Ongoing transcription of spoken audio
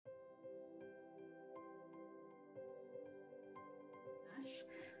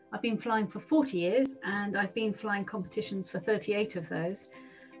I've been flying for 40 years and I've been flying competitions for 38 of those,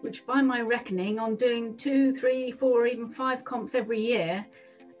 which by my reckoning, on doing 2, 3, 4, even 5 comps every year,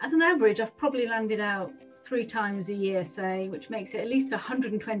 as an average, I've probably landed out 3 times a year, say, which makes it at least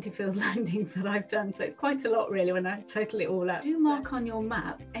 120 field landings that I've done. So it's quite a lot really when I total it all up. Do mark on your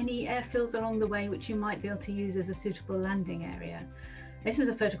map any airfields along the way which you might be able to use as a suitable landing area. This is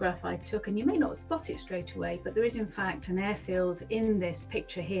a photograph I took, and you may not spot it straight away, but there is in fact an airfield in this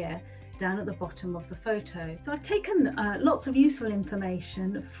picture here down at the bottom of the photo. So I've taken lots of useful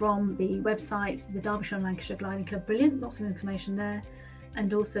information from the websites, the Derbyshire and Lancashire Gliding Club, brilliant, lots of information there,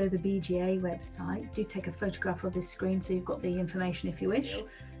 and also the BGA website. Do take a photograph of this screen so you've got the information if you wish.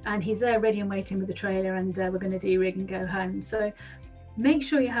 And he's there ready and waiting with the trailer, and we're going to de-rig and go home. So make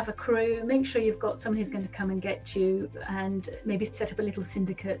sure you have a crew, make sure you've got someone who's going to come and get you, and maybe set up a little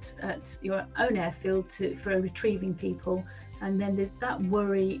syndicate at your own airfield for retrieving people, and then that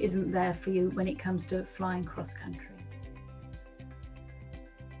worry isn't there for you when it comes to flying cross country.